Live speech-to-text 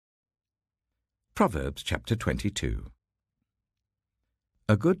Proverbs chapter 22.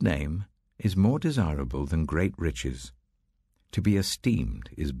 A good name is more desirable than great riches. To be esteemed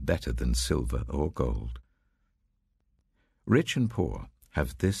is better than silver or gold. Rich and poor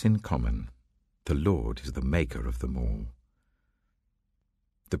have this in common: the Lord is the maker of them all.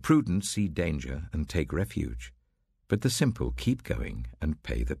 The prudent see danger and take refuge, but the simple keep going and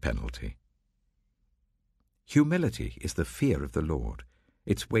pay the penalty. Humility is the fear of the Lord.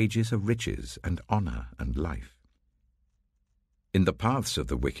 Its wages are riches and honor and life. In the paths of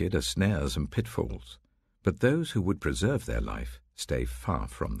the wicked are snares and pitfalls, but those who would preserve their life stay far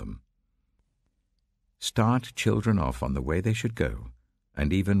from them. Start children off on the way they should go,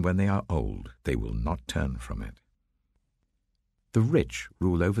 and even when they are old, they will not turn from it. The rich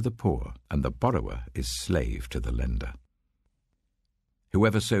rule over the poor, and the borrower is slave to the lender.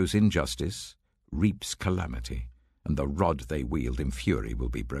 Whoever sows injustice reaps calamity, and the rod they wield in fury will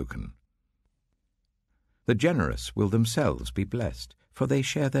be broken. The generous will themselves be blessed, for they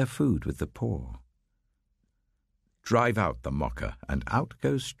share their food with the poor. Drive out the mocker, and out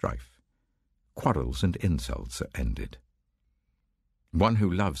goes strife. Quarrels and insults are ended. One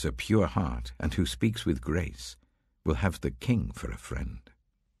who loves a pure heart and who speaks with grace will have the king for a friend.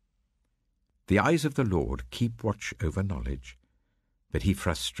 The eyes of the Lord keep watch over knowledge, but he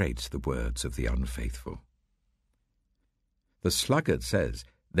frustrates the words of the unfaithful. The sluggard says,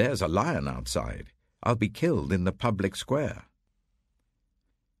 "There's a lion outside. I'll be killed in the public square."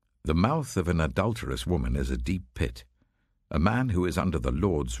 The mouth of an adulterous woman is a deep pit. A man who is under the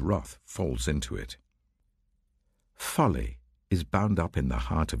Lord's wrath falls into it. Folly is bound up in the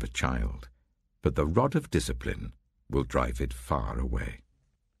heart of a child, but the rod of discipline will drive it far away.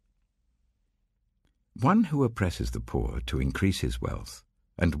 One who oppresses the poor to increase his wealth,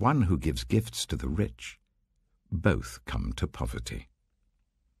 and one who gives gifts to the rich, both come to poverty.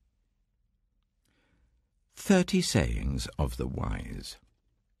 30 Sayings of the Wise.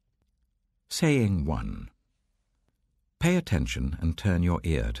 Saying 1. Pay attention and turn your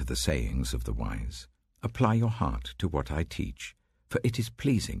ear to the sayings of the wise. Apply your heart to what I teach, for it is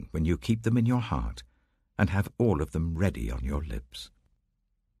pleasing when you keep them in your heart and have all of them ready on your lips.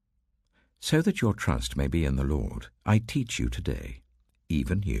 So that your trust may be in the Lord, I teach you today,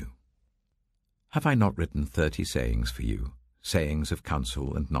 even you. Have I not written 30 sayings for you, sayings of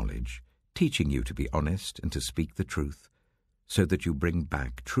counsel and knowledge, teaching you to be honest and to speak the truth, so that you bring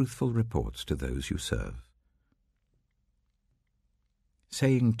back truthful reports to those you serve?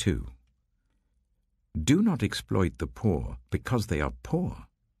 Saying 2. Do not exploit the poor because they are poor,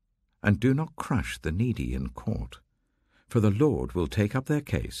 and do not crush the needy in court, for the Lord will take up their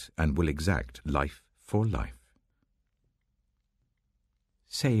case and will exact life for life.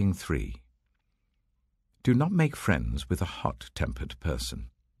 Saying 3. Do not make friends with a hot-tempered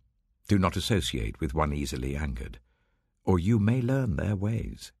person. Do not associate with one easily angered, or you may learn their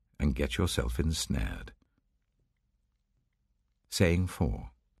ways and get yourself ensnared. Saying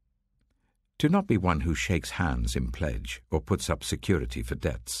 4. Do not be one who shakes hands in pledge or puts up security for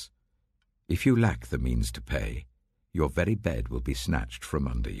debts. If you lack the means to pay, your very bed will be snatched from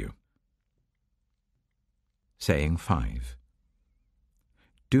under you. Saying 5.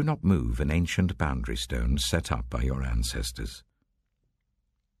 Do not move an ancient boundary stone set up by your ancestors.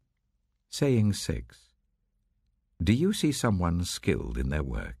 Saying 6. Do you see someone skilled in their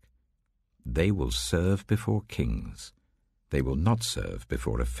work? They will serve before kings. They will not serve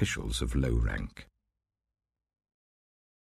before officials of low rank.